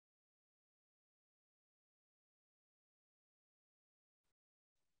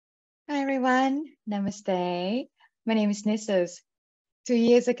Hi everyone, Namaste. My name is Nissa. 2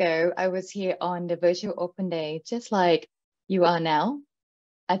 years ago, I was here on the Virtual Open Day, just like you are now.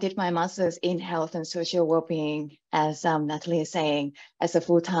 I did my master's in health and social well-being, as Natalie is saying, as a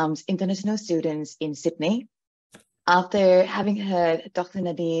full-time international student in Sydney. After having heard Dr.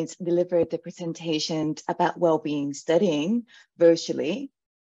 Nadine's deliver the presentation about well-being studying virtually,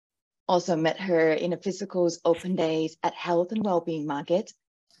 also met her in a physical's open days at Health and Wellbeing Market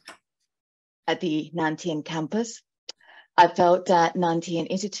at the Nantian campus. I felt that Nantian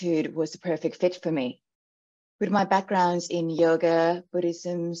Institute was the perfect fit for me. With my backgrounds in yoga,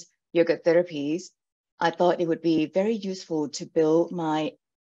 Buddhism, yoga therapies, I thought it would be very useful to build my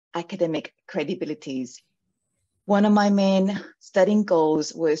academic credibilities. One of my main studying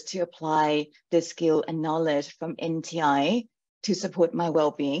goals was to apply the skill and knowledge from NTI to support my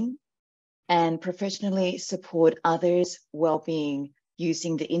well-being and professionally support others' well-being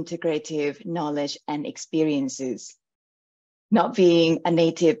using the integrative knowledge and experiences. Not being a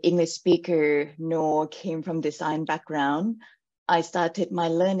native English speaker nor came from design background, I started my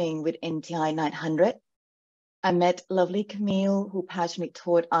learning with NTI 900. I met lovely Camille, who passionately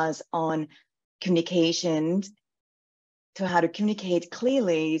taught us on communication, to how to communicate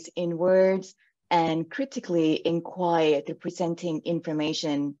clearly in words and critically inquire through presenting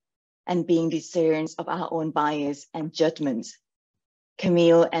information and being discerning of our own bias and judgments.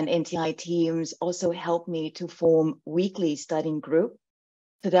 Camille and NTI teams also helped me to form weekly studying group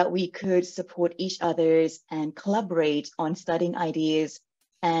so that we could support each other's and collaborate on studying ideas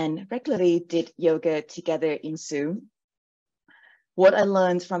and regularly did yoga together in Zoom. What I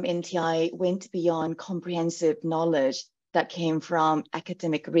learned from NTI went beyond comprehensive knowledge that came from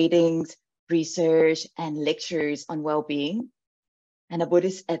academic readings, research, and lectures on well-being and a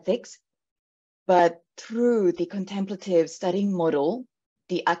Buddhist ethics. But through the contemplative studying model,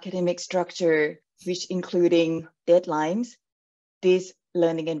 the academic structure, which including deadlines, this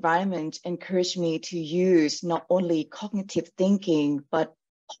learning environment encouraged me to use not only cognitive thinking, but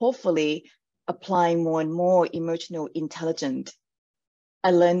hopefully applying more and more emotional intelligence.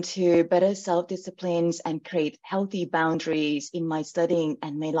 I learned to better self-disciplines and create healthy boundaries in my studying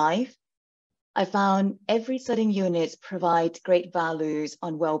and my life. I found every studying unit provides great values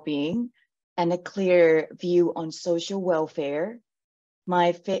on well-being and a clear view on social welfare.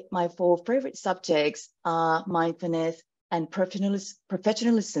 My four favorite subjects are mindfulness and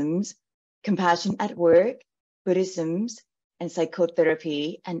professionalism, compassion at work, Buddhism, and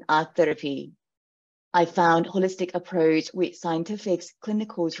psychotherapy and art therapy. I found holistic approach with scientific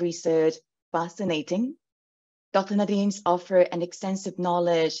clinical research fascinating. Dr. Nadine's offer an extensive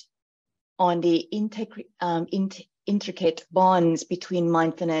knowledge on the intricate bonds between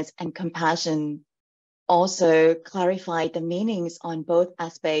mindfulness and compassion. Also clarified the meanings on both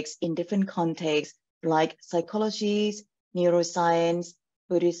aspects in different contexts like psychology, neuroscience,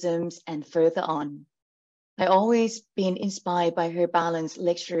 Buddhism, and further on. I always been inspired by her balanced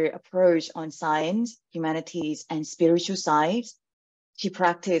lecture approach on science, humanities, and spiritual sides. She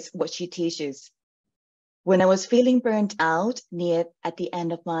practiced what she teaches. When I was feeling burnt out near at the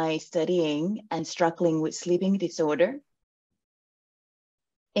end of my studying and struggling with sleeping disorder,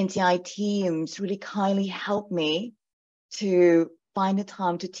 NTI teams really kindly helped me to find the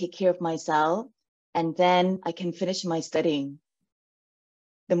time to take care of myself, and then I can finish my studying.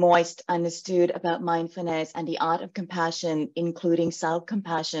 The more I understood about mindfulness and the art of compassion, including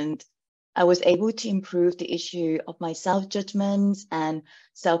self-compassion, I was able to improve the issue of my self-judgment and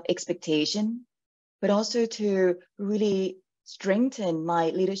self-expectation, but also to really strengthen my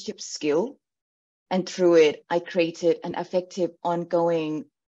leadership skill. And through it, I created an effective ongoing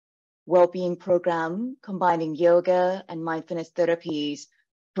well-being program combining yoga and mindfulness therapies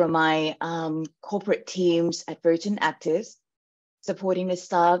from my corporate teams at Virgin Active, supporting the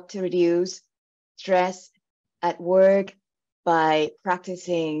staff to reduce stress at work by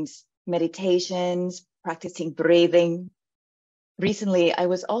practicing meditations, practicing breathing. Recently, I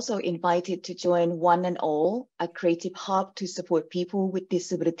was also invited to join One and All, a creative hub to support people with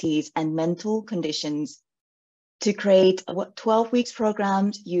disabilities and mental conditions, to create a 12 weeks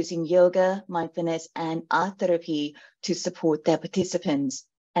programs using yoga, mindfulness, and art therapy to support their participants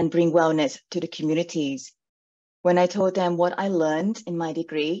and bring wellness to the communities. When I told them what I learned in my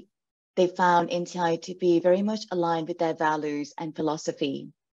degree, they found NTI to be very much aligned with their values and philosophy.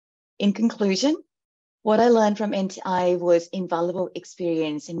 In conclusion, what I learned from NTI was invaluable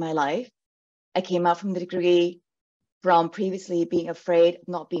experience in my life. I came out from the degree from previously being afraid of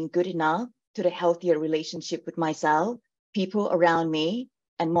not being good enough to the healthier relationship with myself, people around me,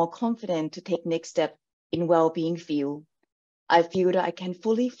 and more confident to take next step in well-being field. I feel that I can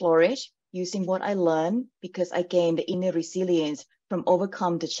fully flourish using what I learn because I gain the inner resilience from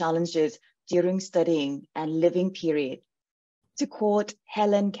overcome the challenges during studying and living period. To quote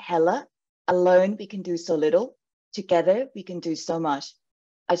Helen Keller, alone we can do so little, together we can do so much.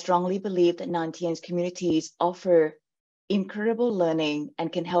 I strongly believe that Nantian's communities offer incredible learning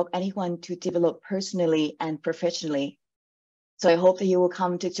and can help anyone to develop personally and professionally. So I hope that you will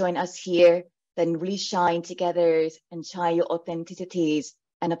come to join us here, then really shine together and shine your authenticities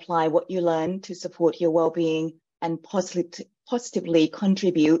and apply what you learn to support your well-being and positively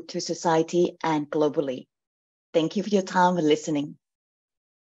contribute to society and globally. Thank you for your time and listening.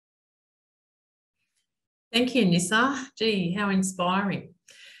 Thank you, Nissa. Gee, how inspiring.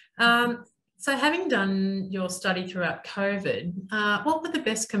 So having done your study throughout COVID, what were the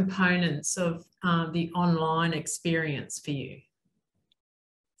best components of the online experience for you?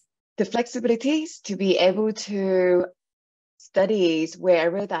 The flexibilities to be able to study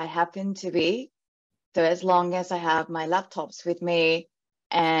wherever that I happen to be. So as long as I have my laptops with me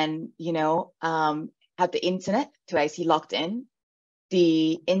and, have the internet to actually logged in,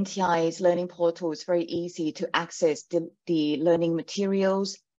 the NTI's learning portal is very easy to access the learning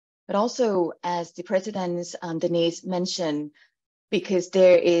materials. But also, as the President Denise mentioned, because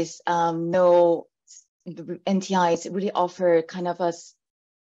there is the NTIs really offer kind of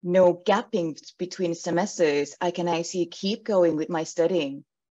no gapping between semesters, I can actually keep going with my studying.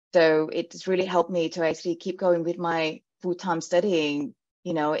 So it's really helped me to actually keep going with my full-time studying,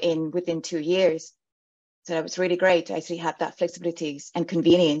 within 2 years. So it was really great to actually have that flexibility and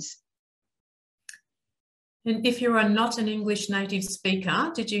convenience. And if you are not an English native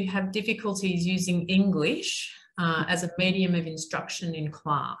speaker, did you have difficulties using English as a medium of instruction in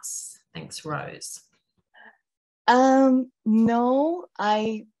class? Thanks, Rose. No,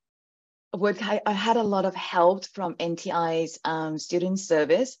 I had a lot of help from NTI's student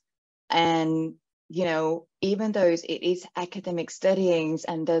service, and even though it is academic studyings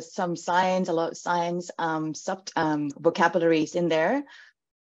and there's some science, a lot of science vocabularies in there,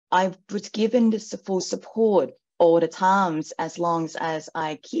 I was given the full support all the times as long as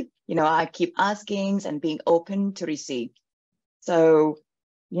I keep asking and being open to receive. So,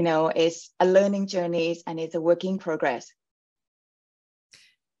 it's a learning journey and it's a work in progress.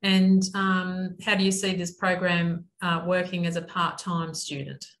 And how do you see this program working as a part-time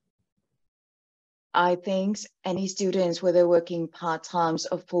student? I think any students, whether working part-times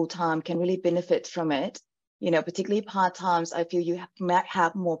or full-time, can really benefit from it. Particularly part-times, I feel you might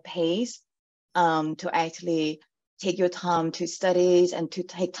have more pace to actually take your time to studies and to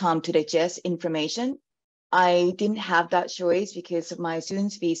take time to digest information. I didn't have that choice because of my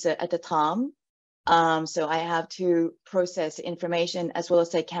student's visa at the time. So I have to process information as well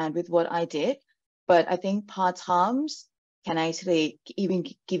as I can with what I did. But I think part-times can actually even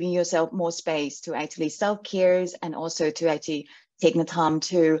giving yourself more space to actually self-care and also to actually take the time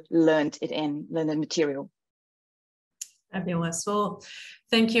to learn the material. Fabulous. Well,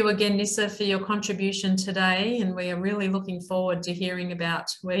 thank you again, Nissa, for your contribution today, and we are really looking forward to hearing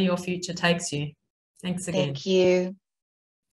about where your future takes you. Thanks again. Thank you.